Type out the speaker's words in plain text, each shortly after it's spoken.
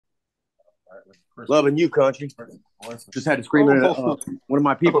Loving you, country. Just had to scream at one of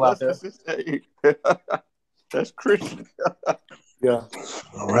my people out there. That's Christian. Yeah.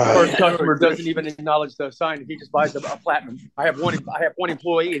 All right. First customer doesn't even acknowledge the sign. He just buys a platinum. I have one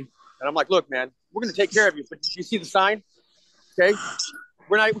employee, and I'm like, look, man, we're going to take care of you. But you see the sign? Okay.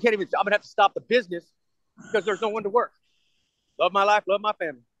 We can't even, I'm going to have to stop the business because there's no one to work. Love my life, love my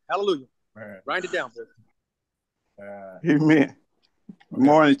family. Hallelujah. Man. Grind it down, brother. Amen. Good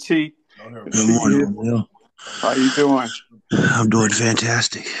morning, Chief. Good morning, Will. How you doing? I'm doing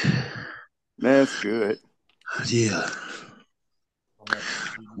fantastic. That's good. Yeah.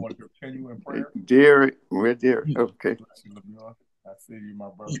 You want to continue in prayer? Derek, we're Derek. Okay. I see you, my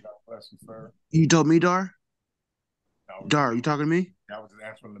brother. God bless you, sir. You told me, Dar? Dar, you talking to me? That was just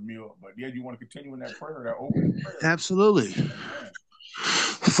answering Lemuel. But yeah, you want to continue in that prayer, that opening prayer? Absolutely. Amen.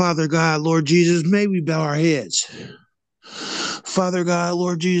 Father God, Lord Jesus, may we bow our heads. Father God,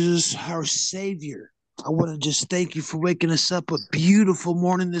 Lord Jesus, our Savior, I want to just thank you for waking us up a beautiful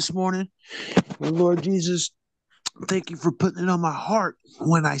morning this morning. And Lord Jesus, thank you for putting it on my heart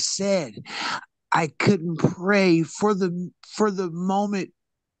when I said I couldn't pray for the moment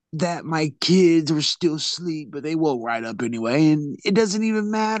that my kids were still asleep, but they woke right up anyway. And it doesn't even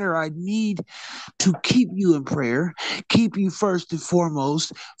matter. I need to keep you in prayer, keep you first and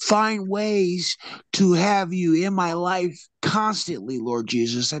foremost, find ways to have you in my life constantly, Lord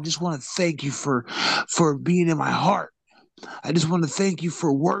Jesus. I just want to thank you for being in my heart. I just want to thank you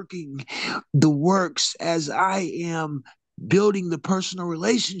for working the works as I am building the personal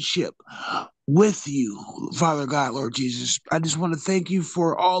relationship with you, Father God, Lord Jesus. I just want to thank you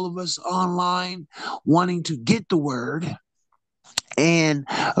for all of us online wanting to get the word and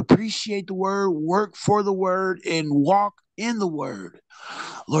appreciate the word, work for the word, and walk in the word.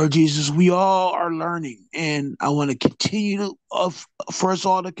 Lord Jesus, we all are learning, and I want to continue to, for us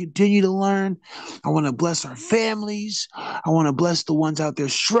all to continue to learn. I want to bless our families. I want to bless the ones out there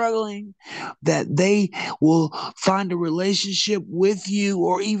struggling, that they will find a relationship with you,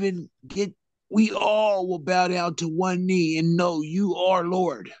 or even we all will bow down to one knee and know you are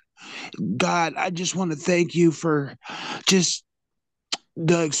Lord. God, I just want to thank you for just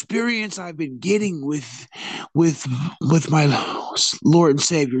the experience I've been getting with my Lord and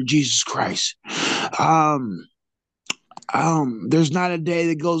Savior Jesus Christ. There's not a day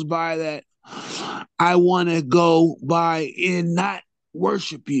that goes by that I want to go by and not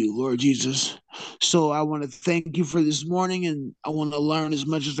worship you, Lord Jesus. So I want to thank you for this morning, and I want to learn as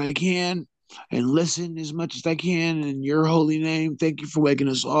much as I can and listen as much as I can in your holy name. Thank you for waking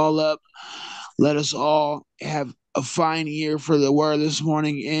us all up. Let us all have a fine ear for the word this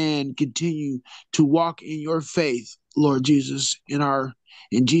morning and continue to walk in your faith, Lord Jesus.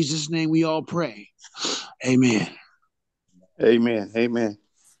 In Jesus' name we all pray. Amen. Amen. Amen.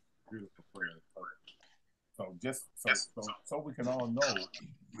 Beautiful prayer. So we can all know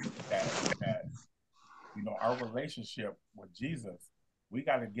that our relationship with Jesus, we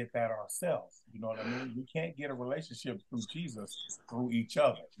got to get that ourselves. You know what I mean? We can't get a relationship through Jesus through each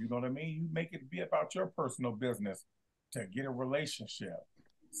other. You know what I mean? You make it be about your personal business to get a relationship.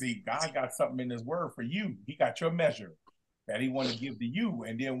 See, God got something in his word for you. He got your measure that he want to give to you.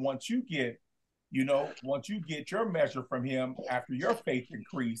 And then once you get your measure from him after your faith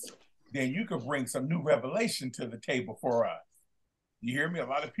increase, then you could bring some new revelation to the table for us. You hear me? A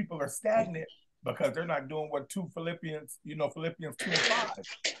lot of people are stagnant because they're not doing what Philippians 2:5.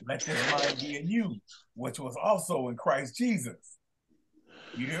 Let this mind be in you, which was also in Christ Jesus.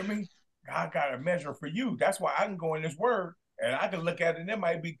 You hear me? God got a measure for you. That's why I can go in this word and I can look at it and it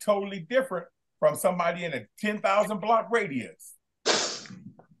might be totally different from somebody in a 10,000 block radius.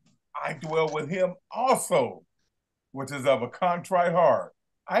 I dwell with him also, which is of a contrite heart.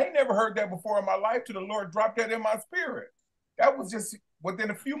 I ain't never heard that before in my life till the Lord dropped that in my spirit. That was just within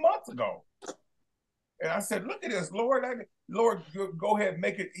a few months ago. And I said, look at this, Lord. Lord, go ahead and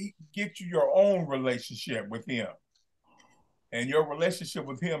get you your own relationship with him. And your relationship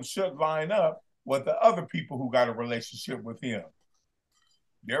with him should line up with the other people who got a relationship with him.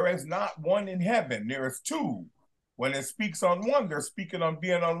 There is not one in heaven. There is two. When it speaks on one, they're speaking on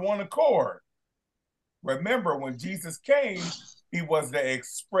being on one accord. Remember, when Jesus came, he was the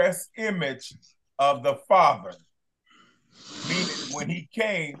express image of the Father. Meaning, when he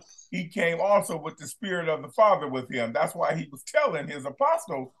came also with the Spirit of the Father with him. That's why he was telling his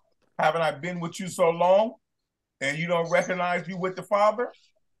apostles, haven't I been with you so long and you don't recognize you with the Father?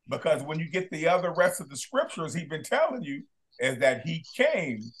 Because when you get the other rest of the scriptures, he's been telling you is that he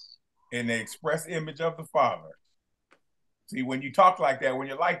came in the express image of the Father. See, when you talk like that, when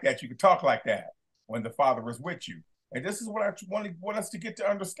you're like that, you can talk like that when the Father is with you. And this is what I want us to get to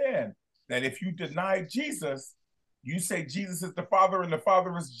understand, that if you deny Jesus, you say Jesus is the Father and the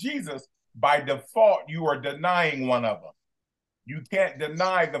Father is Jesus, by default, you are denying one of them. You can't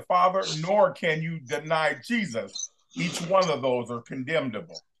deny the Father, nor can you deny Jesus. Each one of those are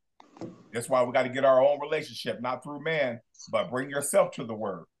condemnable. That's why we got to get our own relationship, not through man, but bring yourself to the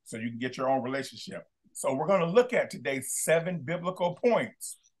word so you can get your own relationship. So we're going to look at today 7 biblical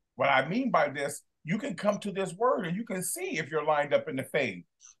points. What I mean by this, you can come to this word and you can see if you're lined up in the faith.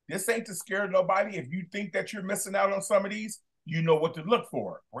 This ain't to scare nobody. If you think that you're missing out on some of these, you know what to look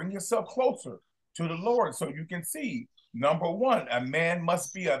for. Bring yourself closer to the Lord so you can see. Number 1, a man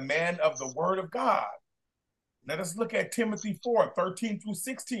must be a man of the word of God. Let us look at Timothy 4, 13 through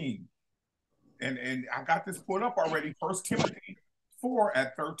 16. And I got this put up already, 1 Timothy 4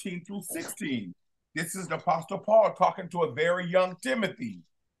 at 13 through 16. This is the Apostle Paul talking to a very young Timothy.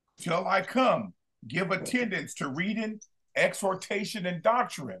 Till I come, give attendance to reading, exhortation, and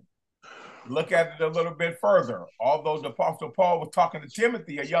doctrine. Look at it a little bit further. Although the Apostle Paul was talking to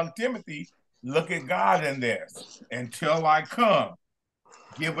Timothy, a young Timothy, look at God in this. Until I come,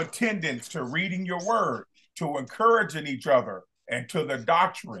 give attendance to reading your word, to encouraging each other, and to the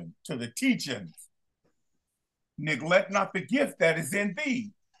doctrine, to the teachings. Neglect not the gift that is in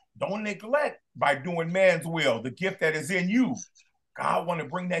thee. Don't neglect by doing man's will, the gift that is in you. God want to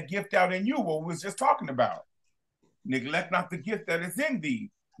bring that gift out in you, what we was just talking about. Neglect not the gift that is in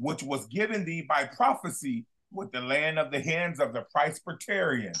thee, which was given thee by prophecy with the laying of the hands of the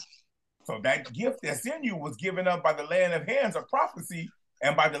Presbyterian. So that gift that's in you was given up by the laying of hands of prophecy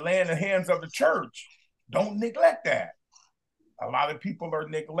and by the laying of hands of the church. Don't neglect that. A lot of people are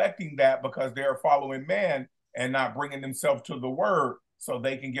neglecting that because they're following man and not bringing themselves to the word so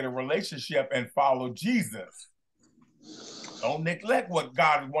they can get a relationship and follow Jesus. Don't neglect what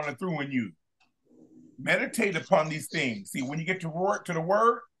God wanted through in you. Meditate upon these things. See, when you get to the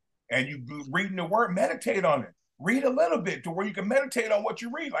word and you reading the word, meditate on it. Read a little bit to where you can meditate on what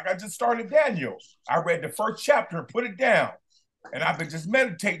you read. Like I just started Daniel. I read the first chapter, put it down. And I've been just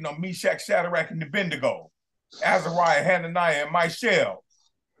meditating on Meshach, Shadrach, and Abednego, Azariah, Hananiah, and Mishael,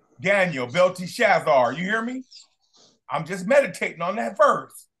 Daniel, Belteshazzar. You hear me? I'm just meditating on that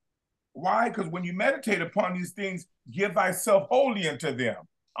verse. Why? Because when you meditate upon these things, give thyself wholly unto them.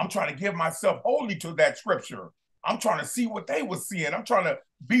 I'm trying to give myself wholly to that scripture. I'm trying to see what they was seeing. I'm trying to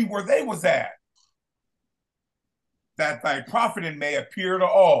be where they was at. That thy profiting may appear to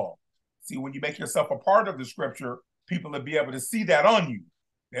all. See, when you make yourself a part of the scripture, people will be able to see that on you.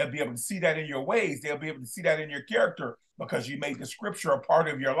 They'll be able to see that in your ways. They'll be able to see that in your character because you made the scripture a part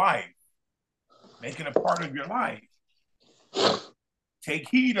of your life. Make it a part of your life. Take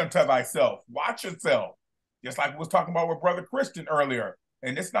heed unto thyself. Watch yourself. Just like we was talking about with Brother Christian earlier.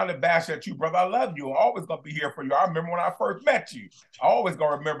 And it's not a bash at you, brother. I love you. I'm always going to be here for you. I remember when I first met you. I always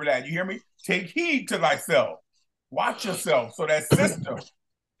going to remember that. You hear me? Take heed to thyself. Watch yourself so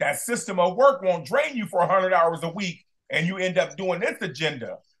that system of work won't drain you for 100 hours a week and you end up doing this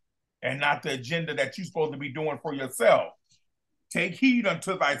agenda and not the agenda that you're supposed to be doing for yourself. Take heed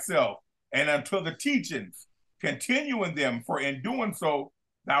unto thyself and unto the teachings. Continue in them, for in doing so,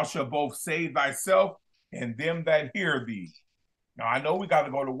 thou shalt both save thyself and them that hear thee. Now, I know we got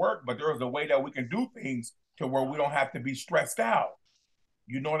to go to work, but there's a way that we can do things to where we don't have to be stressed out.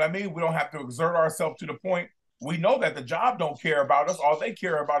 You know what I mean? We don't have to exert ourselves to the point. We know that the job don't care about us. All they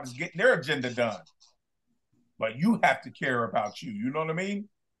care about is getting their agenda done. But you have to care about you. You know what I mean?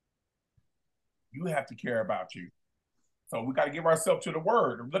 You have to care about you. So we got to give ourselves to the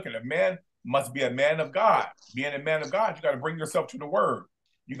word. Look at a man must be a man of God. Being a man of God, you got to bring yourself to the word.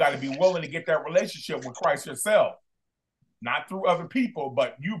 You got to be willing to get that relationship with Christ yourself. Not through other people,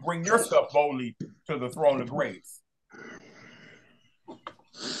 but you bring yourself boldly to the throne of grace.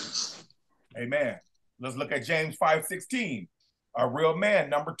 Amen. Let's look at James 5:16. A real man,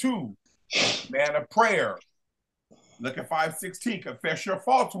 number 2, man of prayer. Look at 5:16. Confess your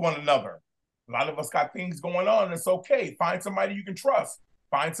faults to one another. A lot of us got things going on. It's okay. Find somebody you can trust.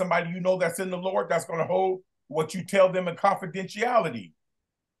 Find somebody you know that's in the Lord that's going to hold what you tell them in confidentiality.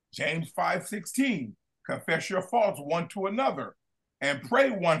 James 5:16. Confess your faults one to another and pray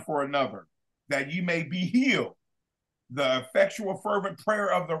one for another that ye may be healed. The effectual fervent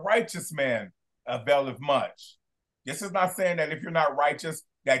prayer of the righteous man availeth much. This is not saying that if you're not righteous,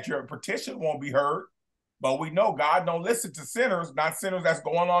 that your petition won't be heard. But we know God don't listen to sinners, not sinners that's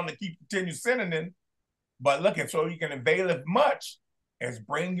going on to continue sinning in. But look, so you can availeth much as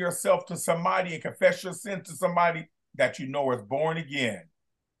bring yourself to somebody and confess your sin to somebody that you know is born again.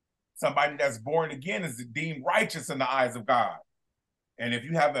 Somebody that's born again is deemed righteous in the eyes of God. And if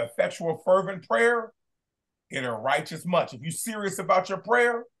you have an effectual fervent prayer, it'll righteous much. If you're serious about your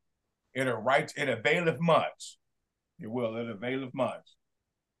prayer, It availeth much. It will. It availeth much.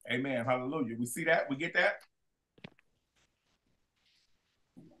 Amen. Hallelujah. We see that? We get that?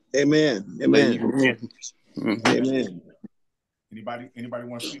 Amen. Amen. Amen. Amen. Anybody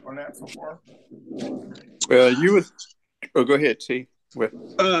want to speak on that so far? Well, go ahead, T. Well,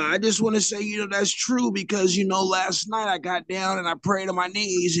 I just want to say, that's true because, last night I got down and I prayed on my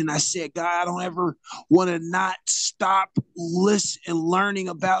knees and I said, God, I don't ever want to not stop listening and learning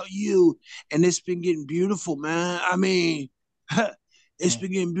about you. And it's been getting beautiful, man. I mean, it's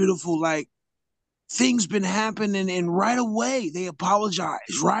been getting beautiful. Like, things been happening and right away they apologize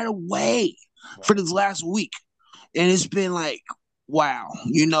right away for this last week. And it's been like, wow,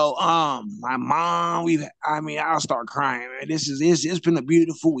 my mom, I'll start crying, man. It's been a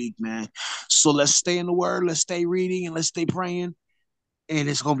beautiful week, man. So let's stay in the word, let's stay reading, and let's stay praying, and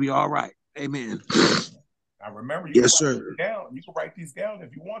it's gonna be all right. Amen. Now remember, yes, sir. You can write these down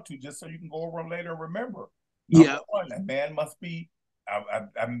if you want to, just so you can go over them later and remember. Number one, a man must be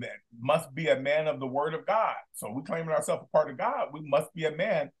a man of the word of God. So we claiming ourselves a part of God, we must be a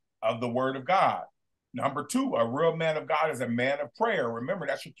man of the word of God. Number two, a real man of God is a man of prayer. Remember,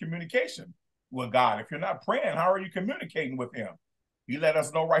 that's your communication with God. If you're not praying, how are you communicating with him? He let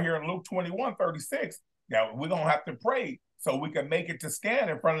us know right here in Luke 21:36 that we're going to have to pray so we can make it to stand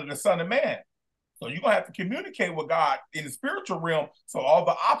in front of the Son of Man. So you're going to have to communicate with God in the spiritual realm so all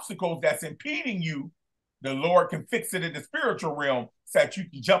the obstacles that's impeding you, the Lord can fix it in the spiritual realm so that you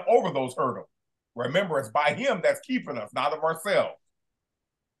can jump over those hurdles. Remember, it's by him that's keeping us, not of ourselves.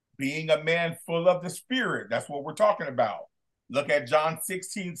 Being a man full of the Spirit, that's what we're talking about. Look at John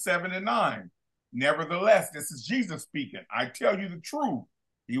 16:7-9. Nevertheless, this is Jesus speaking. I tell you the truth.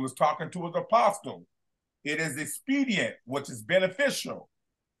 He was talking to his apostles. It is expedient, which is beneficial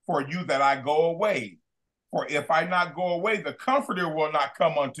for you that I go away. For if I not go away, the Comforter will not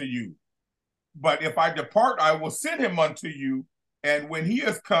come unto you. But if I depart, I will send him unto you. And when he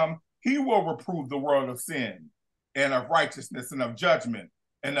has come, he will reprove the world of sin and of righteousness and of judgment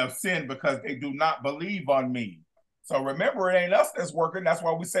and of sin, because they do not believe on me. So remember, it ain't us that's working. That's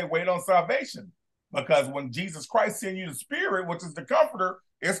why we say wait on salvation. Because when Jesus Christ sends you the Spirit, which is the Comforter,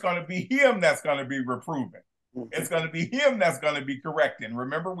 it's going to be him that's going to be reproving. It's going to be him that's going to be correcting.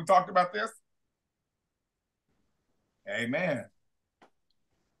 Remember we talked about this? Amen.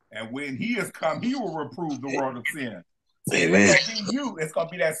 And when he has come, he will reprove the world of sin. So Amen. It's going to be you. It's going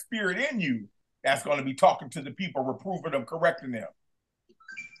to be that Spirit in you that's going to be talking to the people, reproving them, correcting them.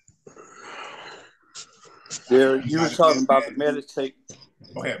 There, you were talking about the meditate.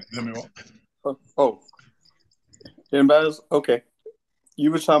 Go ahead. Let me know. Oh. Anybody else? Okay.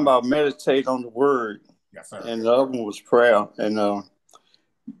 You were talking about meditate on the word. Yes, sir. And the other one was prayer. And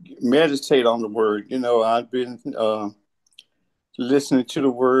meditate on the word. I've been listening to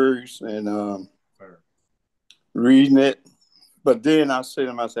the words and reading it. But then I say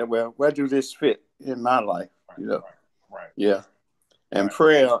to myself, well, where do this fit in my life? Right. Yeah. And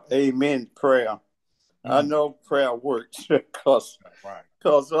prayer, amen, prayer. I know prayer works because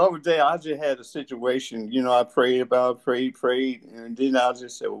the other day I just had a situation, I prayed, and then I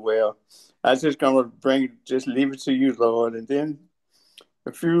just said, well, I just going to just leave it to you, Lord. And then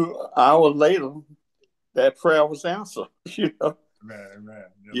a few hours later, that prayer was answered, Amen.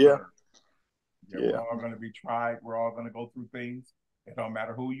 Yeah. We're all going to be tried. We're all going to go through things. It don't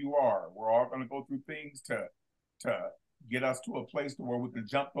matter who you are. We're all going to go through things to get us to a place to where we can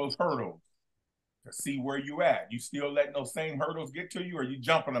jump those hurdles, to see where you at. You still letting those same hurdles get to you, or you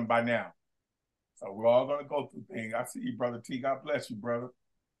jumping them by now? So we're all going to go through things. I see you, Brother T. God bless you, brother.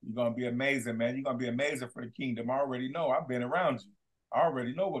 You're going to be amazing, man. You're going to be amazing for the kingdom. I already know. I've been around you. I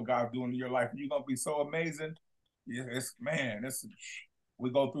already know what God's doing in your life. You're going to be so amazing. We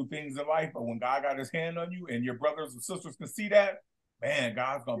go through things in life, but when God got his hand on you and your brothers and sisters can see that, man,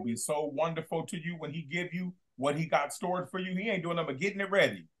 God's going to be so wonderful to you when he give you what he got stored for you. He ain't doing nothing but getting it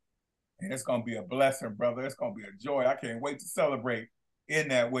ready. And it's going to be a blessing, brother. It's going to be a joy. I can't wait to celebrate in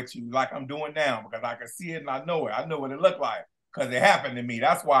that with you like I'm doing now, because I can see it and I know it. I know what it looked like because it happened to me.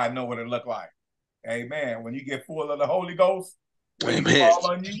 That's why I know what it looked like. Amen. When you get full of the Holy Ghost, when he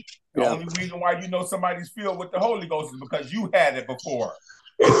fall on you, the only reason why you know somebody's filled with the Holy Ghost is because you had it before.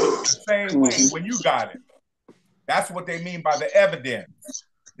 It's the same way when you got it. That's what they mean by the evidence.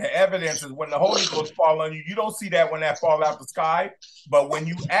 The evidence is when the Holy Ghost fall on you. You don't see that when that fall out the sky, but when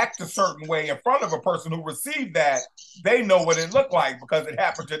you act a certain way in front of a person who received that, they know what it looked like because it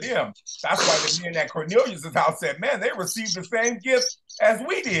happened to them. That's why the men at Cornelius' house said, man, they received the same gift as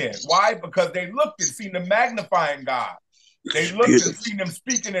we did. Why? Because they looked and seen them magnifying God. They looked and seen them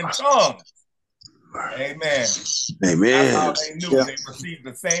speaking in tongues. Amen. Amen. That's how they knew they received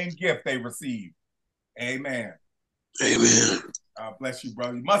the same gift they received. Amen. Amen. Bless you,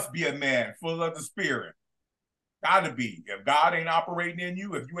 brother. You must be a man full of the Spirit. Gotta be. If God ain't operating in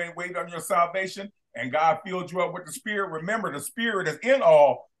you, if you ain't waiting on your salvation, and God filled you up with the Spirit, remember the Spirit is in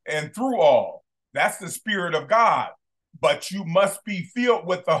all and through all. That's the Spirit of God. But you must be filled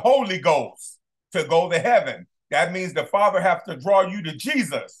with the Holy Ghost to go to heaven. That means the Father has to draw you to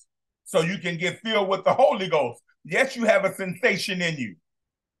Jesus so you can get filled with the Holy Ghost. Yes, you have a sensation in you.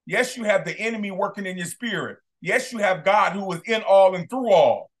 Yes, you have the enemy working in your spirit. Yes, you have God who is in all and through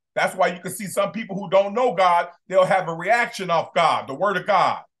all. That's why you can see some people who don't know God, they'll have a reaction off God, the word of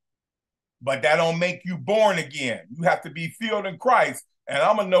God. But that don't make you born again. You have to be filled in Christ. And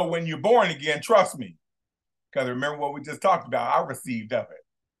I'm going to know when you're born again, trust me. Because remember what we just talked about, I received of it.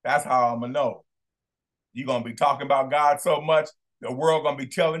 That's how I'm going to know. You're going to be talking about God so much, the world going to be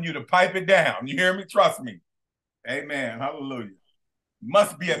telling you to pipe it down. You hear me? Trust me. Amen. Hallelujah. You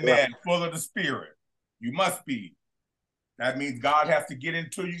must be a man full of the Spirit. You must be. That means God has to get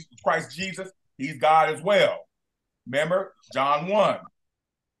into you, Christ Jesus. He's God as well. Remember, John 1.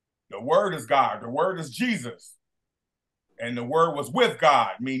 The Word is God. The Word is Jesus. And the Word was with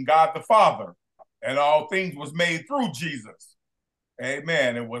God, meaning God the Father. And all things was made through Jesus.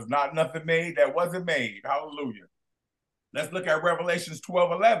 Amen. It was not nothing made that wasn't made. Hallelujah. Let's look at Revelations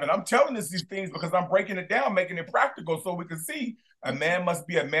 12:11. I'm telling us these things because I'm breaking it down, making it practical so we can see a man must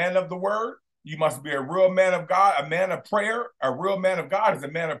be a man of the word. You must be a real man of God, a man of prayer. A real man of God is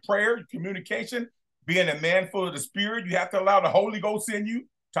a man of prayer, communication, being a man full of the Spirit. You have to allow the Holy Ghost in you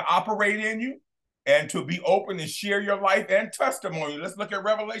to operate in you and to be open and share your life and testimony. Let's look at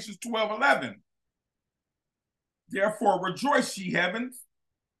Revelations 12:11. Therefore, rejoice, ye heavens.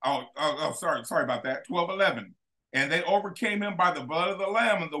 Sorry about that. 12:11. And they overcame him by the blood of the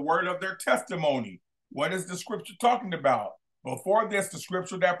Lamb and the word of their testimony. What is the scripture talking about? Before this, the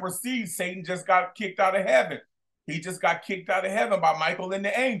scripture that precedes, Satan just got kicked out of heaven. He just got kicked out of heaven by Michael and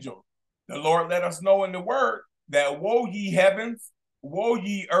the angel. The Lord let us know in the word that woe ye heavens, woe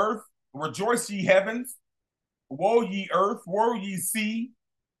ye earth, rejoice ye heavens, woe ye earth, woe ye sea.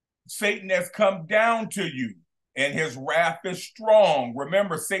 Satan has come down to you, and his wrath is strong.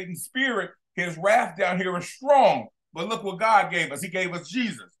 Remember, Satan's spirit, his wrath down here is strong. But look what God gave us. He gave us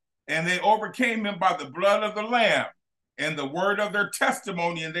Jesus. And they overcame him by the blood of the Lamb and the word of their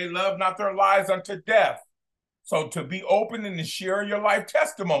testimony, and they loved not their lives unto death. So to be open and to share your life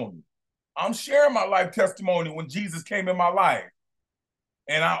testimony. I'm sharing my life testimony when Jesus came in my life.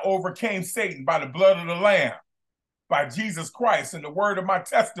 And I overcame Satan by the blood of the Lamb, by Jesus Christ and the word of my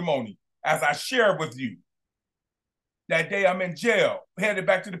testimony as I share with you. That day I'm in jail, headed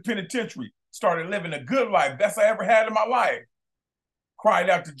back to the penitentiary, started living a good life, best I ever had in my life. Cried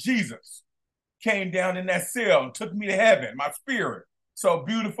out to Jesus, came down in that cell and took me to heaven, my spirit. So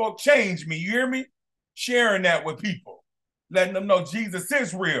beautiful, changed me, you hear me? Sharing that with people, letting them know Jesus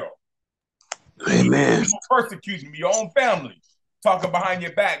is real. Amen. People persecuting your own family, talking behind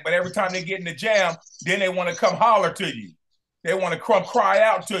your back, but every time they get in the jam, then they want to come holler to you. They want to cry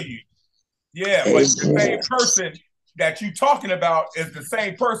out to you. Yeah, but the same person that you talking about is the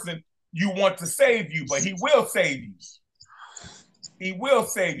same person you want to save you, but he will save you. He will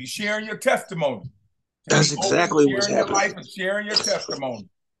save you, sharing your testimony. That's exactly what's happening. Sharing your life and sharing your testimony.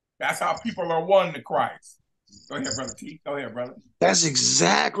 That's how people are won to Christ. Go ahead, Brother T. Go ahead, brother. That's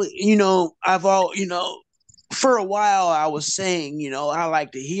exactly, for a while I was saying, I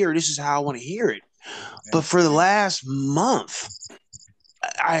like to hear, this is how I want to hear it. But for the last month,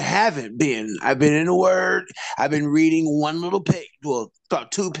 I haven't been. I've been in the Word. I've been reading one little page,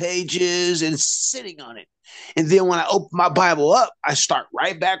 about 2 pages, and sitting on it. And then when I open my Bible up, I start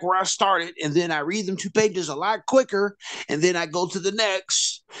right back where I started, and then I read them 2 pages a lot quicker, and then I go to the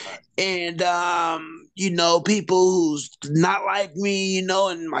next. And people who's not like me,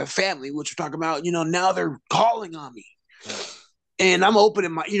 and my family, which we're talking about, now they're calling on me. And I'm open,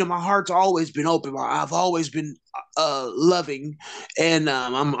 and my heart's always been open. I've always been loving, and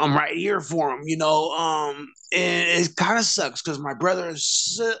I'm right here for them, and it kind of sucks because my brother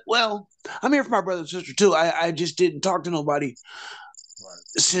is, I'm here for my brother and sister too. I just didn't talk to nobody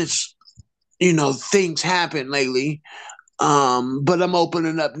since, things happened lately. But I'm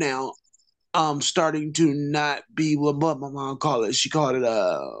opening up now. Starting to not be what my mom called it. She called it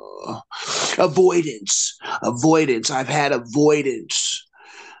avoidance. I've had avoidance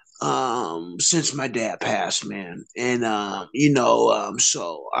since my dad passed, man. And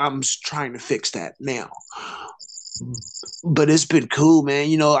so I'm trying to fix that now. But it's been cool,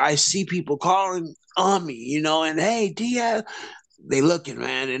 man. I see people calling on me, and hey, Dia, they looking,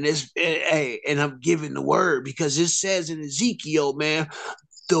 man, and hey, and I'm giving the word because it says in Ezekiel, man,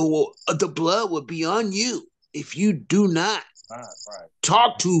 the blood will be on you if you do not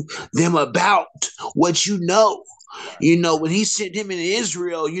talk to them about what you know. You know, when he sent him into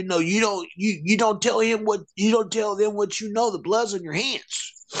Israel, you know, you don't tell him what you don't tell them what you know. The blood's on your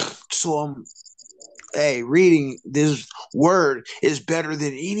hands. So hey, reading this word is better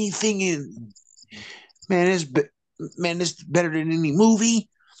than anything in man. It's better than any movie.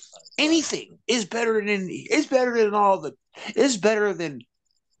 Anything is better than it's better than it's better than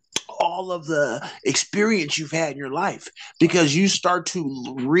all of the experience you've had in your life, because you start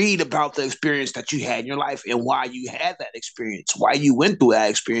to read about the experience that you had in your life and why you had that experience, why you went through that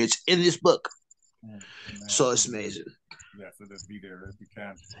experience in this book. So it's amazing. Yes, it'll be there if you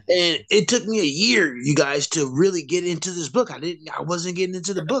can. And it took me a year, you guys, to really get into this book. I wasn't getting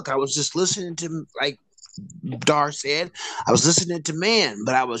into the book. I was just listening to, like Dar said, I was listening to man,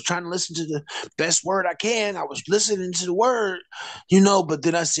 but I was trying to listen to the best word I can. I was listening to the word, you know, but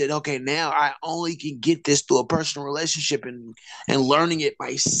then I said, okay, now I only can get this through a personal relationship and learning it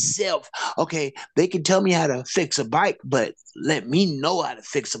myself. Okay, they can tell me how to fix a bike, but let me know how to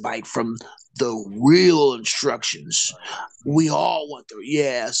fix a bike from the real instructions. We all want the,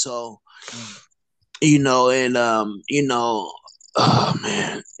 yeah, so you know, and you know, oh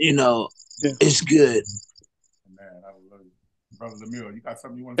man, you know, it's good. Man, I love you. Brother Lemuel, you got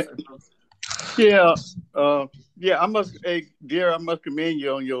something you want to say, brother? Yeah, I must, hey, dear, I must commend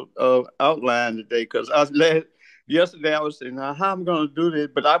you on your outline today, because yesterday I was saying, now how I'm going to do this,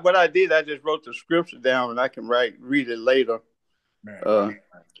 but what I did, I just wrote the scripture down and I can read it later. Man,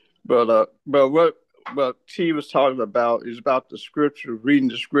 but what T was talking about is about the scripture, reading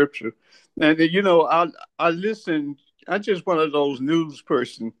the scripture, and you know, I listen. I'm just one of those news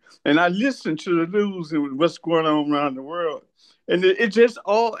person, and I listen to the news and what's going on around the world, and it just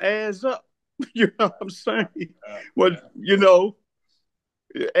all adds up. You know what I'm saying? You know,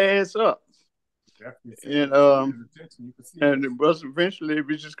 it adds up. And eventually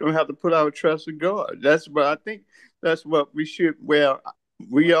we're just gonna have to put our trust in God. That's what I think. That's what we should. Well,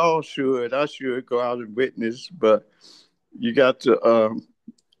 we all should. I should go out and witness, but you got to.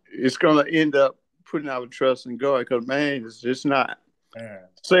 It's gonna end up putting our trust in God, because man, it's just not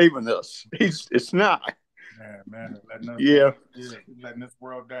saving us. It's not. Man, letting this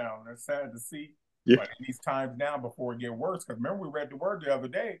world down. That's sad to see. Yeah. But in these times now, before it get worse, because remember we read the word the other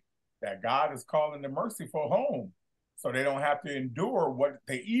day that God is calling the merciful home, so they don't have to endure what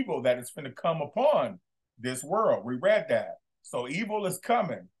the evil that is going to come upon this world. We read that. So evil is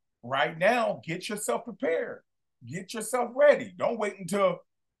coming right now. Get yourself prepared. Get yourself ready. Don't wait until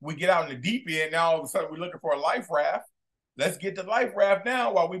we get out in the deep end. Now all of a sudden we're looking for a life raft. Let's get the life raft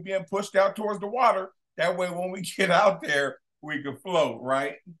now while we're being pushed out towards the water. That way, when we get out there, we can float,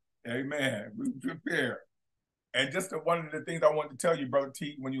 right? Amen. We prepare. And just one of the things I wanted to tell you, Brother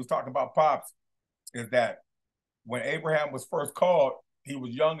T, when you was talking about Pops, is that when Abraham was first called, he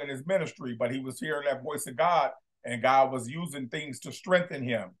was young in his ministry, but he was hearing that voice of God, and God was using things to strengthen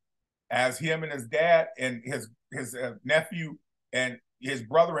him. As him and his dad and his nephew and his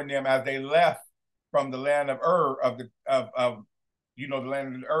brother and them, as they left from the land of Ur, the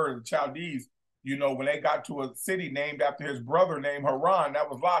land of Ur, the Chaldees, you know, when they got to a city named after his brother named Haran, that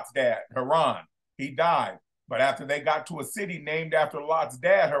was Lot's dad, Haran. He died. But after they got to a city named after Lot's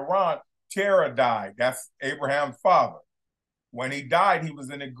dad, Haran, Terah died. That's Abraham's father. When he died, he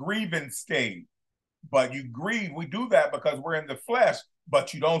was in a grieving state. But you grieve. We do that because we're in the flesh,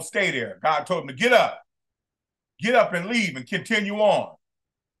 but you don't stay there. God told him to get up and leave and continue on.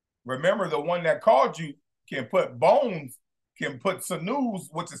 Remember, the one that called you can put bones, can put sinews,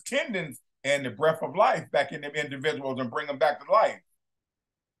 which is tendons, and the breath of life back in them individuals and bring them back to life.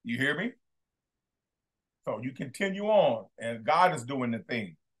 You hear me? So you continue on, and God is doing the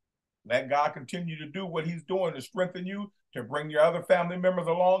thing. Let God continue to do what he's doing to strengthen you, to bring your other family members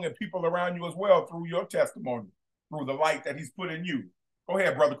along and people around you as well through your testimony, through the light that he's put in you. Go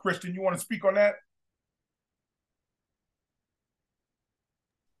ahead, Brother Christian. You want to speak on that?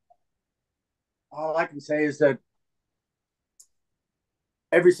 All I can say is that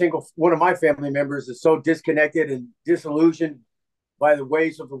every single one of my family members is so disconnected and disillusioned by the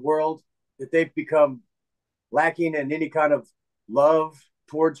ways of the world that they've become lacking in any kind of love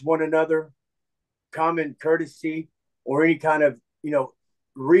towards one another, common courtesy, or any kind of,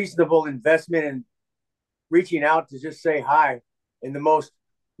 reasonable investment in reaching out to just say hi in the most,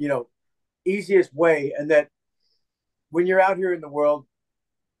 easiest way. And that when you're out here in the world,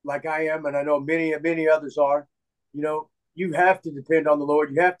 like I am, and I know many others are, you have to depend on the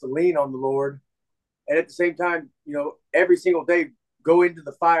Lord. You have to lean on the Lord. And at the same time, every single day go into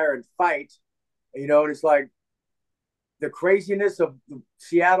the fire and fight, you know, and it's like the craziness of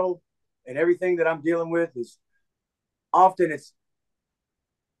Seattle and everything that I'm dealing with is often it's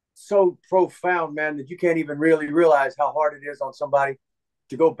so profound, man, that you can't even really realize how hard it is on somebody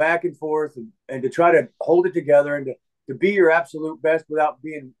to go back and forth and to try to hold it together and to be your absolute best without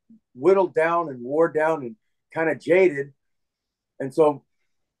being whittled down and wore down and kind of jaded. And so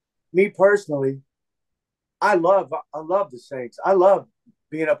me personally, I love the Saints. I love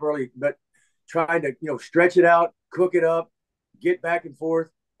being up early, but trying to, you know, stretch it out, cook it up, get back and forth,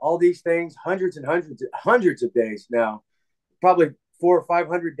 all these things, hundreds and hundreds of days now, probably 400 or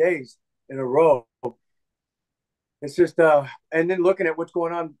 500 days in a row. It's just and then looking at what's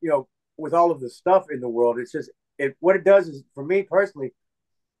going on, you know, with all of the stuff in the world, it's just what it does is, for me personally,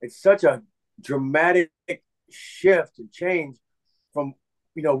 it's such a dramatic shift and change from,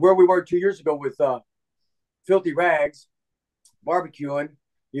 you know, where we were 2 years ago with Filthy Rags, barbecuing,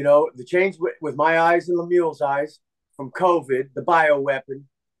 you know, the change with my eyes and Lemuel's eyes from COVID, the bioweapon,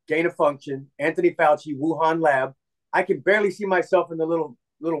 gain of function, Anthony Fauci, Wuhan lab. I can barely see myself in the little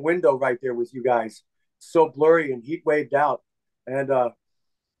window right there with you guys. So blurry and heat waved out. And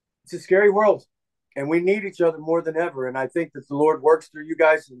it's a scary world. And we need each other more than ever. And I think that the Lord works through you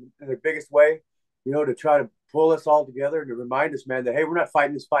guys in the biggest way, you know, to try to pull us all together and to remind us, man, that, hey, we're not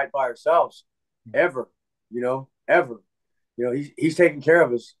fighting this fight by ourselves ever, you know, ever. You know, he's taking care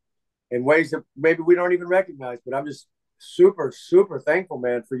of us in ways that maybe we don't even recognize. But I'm just super, super thankful,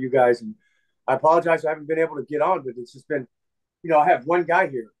 man, for you guys. And I apologize I haven't been able to get on, but it's just been, you know, I have one guy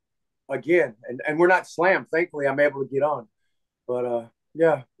here again, and we're not slammed. Thankfully, I'm able to get on. But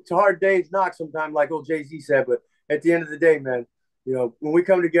yeah, it's a hard day's knock sometimes, like old Jay-Z said. But at the end of the day, man, you know, when we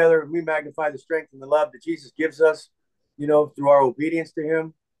come together and we magnify the strength and the love that Jesus gives us, you know, through our obedience to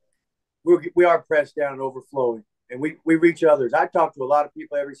him, we are pressed down and overflowing. And we reach others. I talk to a lot of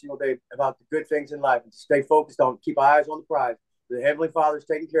people every single day about the good things in life and stay focused on, keep our eyes on the prize. The Heavenly Father's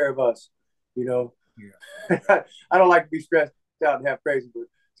taking care of us, you know. Yeah. I don't like to be stressed out and have crazy, but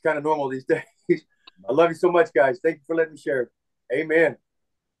it's kind of normal these days. I love you so much, guys. Thank you for letting me share. Amen.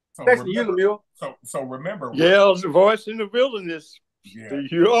 So Especially you, Lemuel. So remember. Yeah, the voice in the wilderness. Yeah.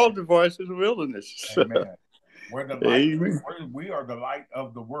 You are the voice in the wilderness. Amen. We're the light. We are the light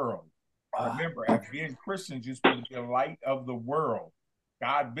of the world. Remember, as being Christians, you're supposed to be a light of the world.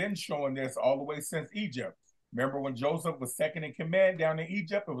 God been showing this all the way since Egypt. Remember when Joseph was second in command down in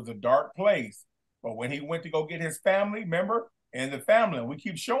Egypt? It was a dark place. But when he went to go get his family, remember? And the family, we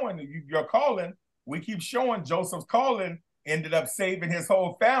keep showing your calling. We keep showing Joseph's calling ended up saving his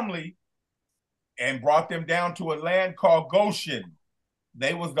whole family and brought them down to a land called Goshen.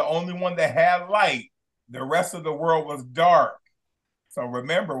 They was the only one that had light. The rest of the world was dark. So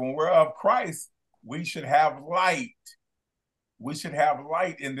remember, when we're of Christ, we should have light. We should have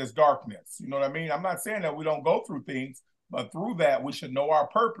light in this darkness. You know what I mean? I'm not saying that we don't go through things, but through that, we should know our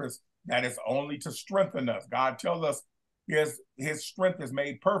purpose. That is only to strengthen us. God tells us his strength is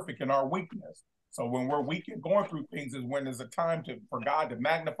made perfect in our weakness. So when we're weak and going through things is when there's a time for God to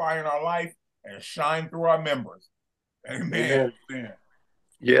magnify in our life and shine through our members. Amen. Amen.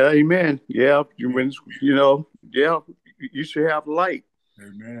 Yeah, amen. Yeah, you know, yeah, you should have light.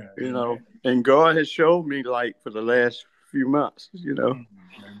 Amen. You know, and God has showed me light for the last few months, you know.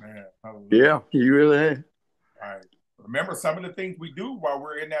 Amen. Hallelujah. Yeah, He really has. All right. Remember, some of the things we do while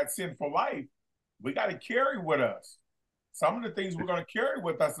we're in that sinful life, we got to carry with us. Some of the things we're going to carry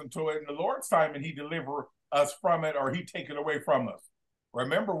with us until in the Lord's time and he deliver us from it or he take it away from us.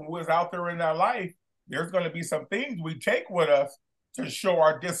 Remember, when we was out there in our life, there's going to be some things we take with us to show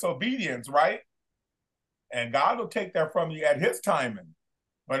our disobedience, right? And God will take that from you at his timing.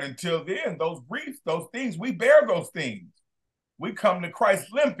 But until then, those griefs, those things, we bear those things. We come to Christ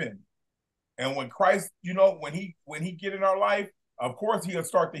limping. And when Christ, you know, when he get in our life, of course, he'll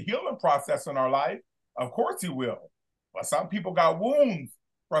start the healing process in our life. Of course he will. But some people got wounds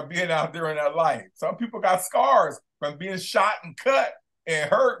from being out there in their life. Some people got scars from being shot and cut and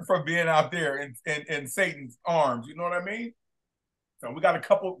hurt from being out there in Satan's arms. You know what I mean? So we got a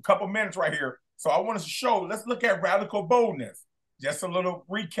couple minutes right here. So I want to show, let's look at radical boldness. Just a little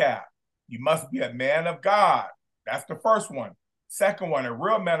recap. You must be a man of God. That's the first one. Second one, a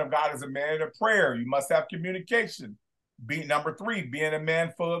real man of God is a man of prayer. You must have communication. Number 3, being a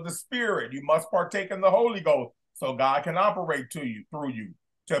man full of the Spirit. You must partake in the Holy Ghost so God can operate through you.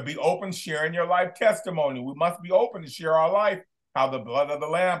 To be open, sharing your life testimony. We must be open to share our life, how the blood of the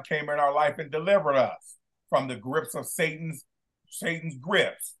Lamb came in our life and delivered us from the grips of Satan's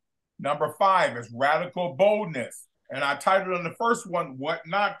grips. Number 5 is radical boldness. And I titled on the first one, What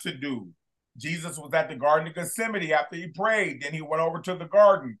Not to Do. Jesus was at the Garden of Gethsemane after he prayed. Then he went over to the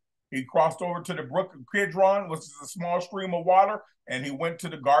garden. He crossed over to the brook of Kidron, which is a small stream of water, and he went to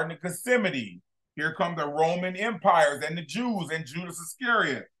the Garden of Gethsemane. Here come the Roman empires and the Jews and Judas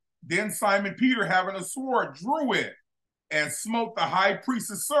Iscariot. Then Simon Peter, having a sword, drew it and smote the high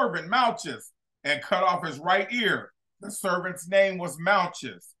priest's servant, Malchus, and cut off his right ear. The servant's name was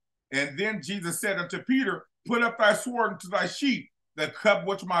Malchus. And then Jesus said unto Peter, put up thy sword into thy sheath. The cup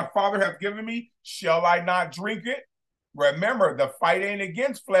which my Father hath given me, shall I not drink it? Remember, the fight ain't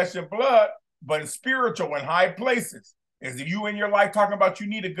against flesh and blood, but it's spiritual in high places. Is you in your life talking about you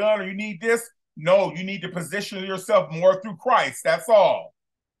need a gun or you need this? No, you need to position yourself more through Christ. That's all.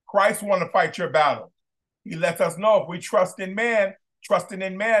 Christ want to fight your battle. He lets us know if we trust in man, trusting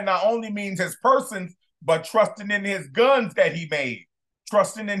in man not only means his persons, but trusting in his guns that he made,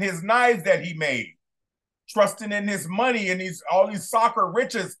 trusting in his knives that he made, trusting in his money and all these soccer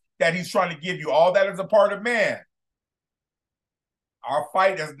riches that he's trying to give you. All that is a part of man. Our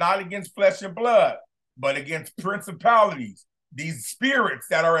fight is not against flesh and blood, but against principalities, these spirits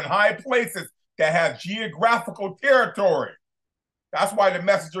that are in high places that have geographical territory. That's why the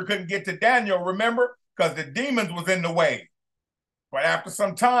messenger couldn't get to Daniel, remember? Because the demons was in the way. But after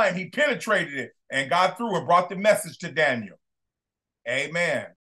some time, he penetrated it and got through and brought the message to Daniel. Amen.